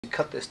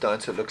Cut this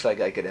down so it looks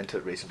like I get into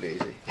it reasonably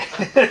easy. I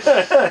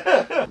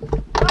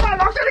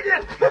locked it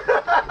again!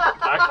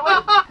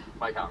 Actually,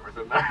 my camera's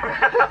in there.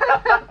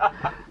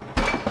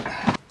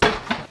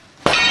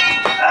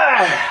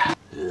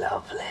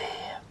 Lovely.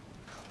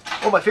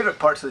 One of my favourite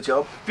parts of the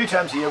job, a few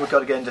times a year we've got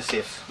to get into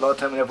safes. A lot of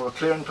the time whenever we're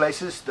clearing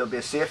places there'll be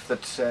a safe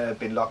that's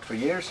been locked for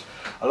years.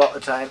 A lot of the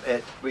time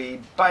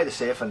we buy the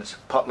safe and it's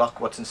potluck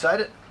what's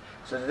inside it.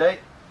 So today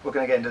we're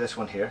going to get into this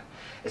one here.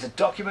 It's a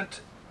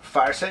document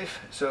fire safe,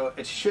 so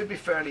it should be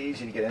fairly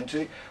easy to get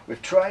into.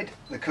 We've tried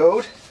the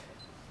code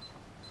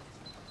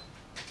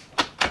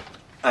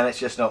and it's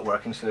just not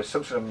working, so there's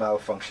some sort of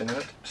malfunction in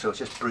it, so it's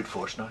just brute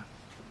force now.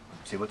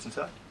 See what's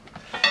inside.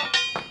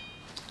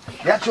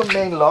 The actual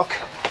main lock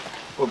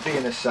will be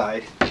in the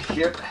side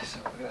here, so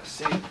we're going to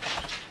see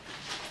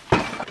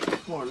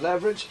more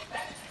leverage.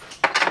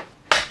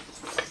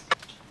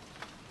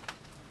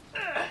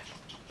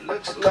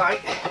 Looks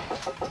like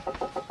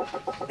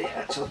the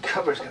actual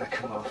cover's going to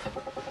come off.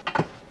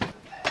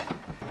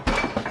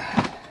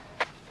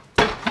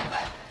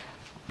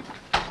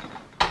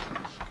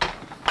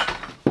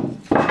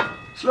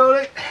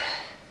 Slowly.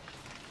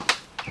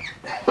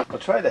 We'll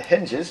try the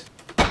hinges.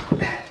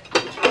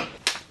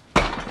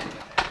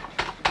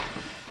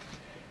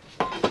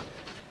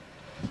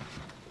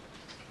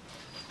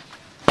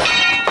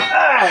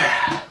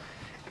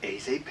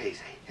 Easy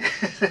peasy.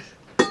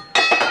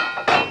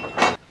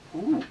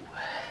 Ooh.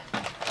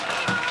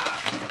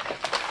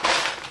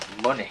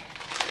 Money.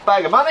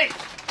 Bag of money.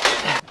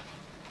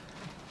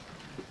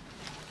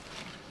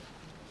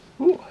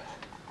 Ooh.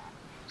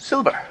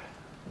 Silver.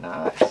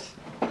 Nice.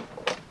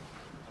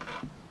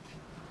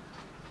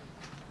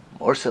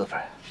 More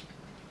silver.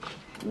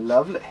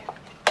 Lovely.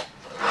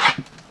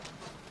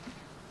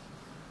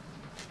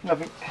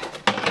 Lovely.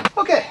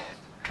 Okay.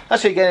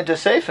 That's how you get into a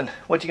safe and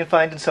what you can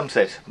find in some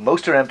safes.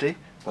 Most are empty,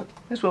 but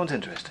this one's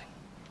interesting.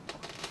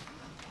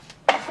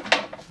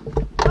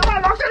 I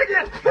locked it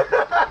again!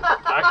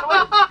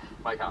 Actually,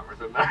 my camera's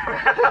in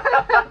there.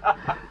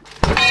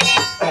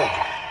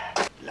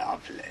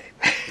 Lovely.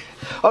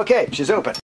 Okay, she's open.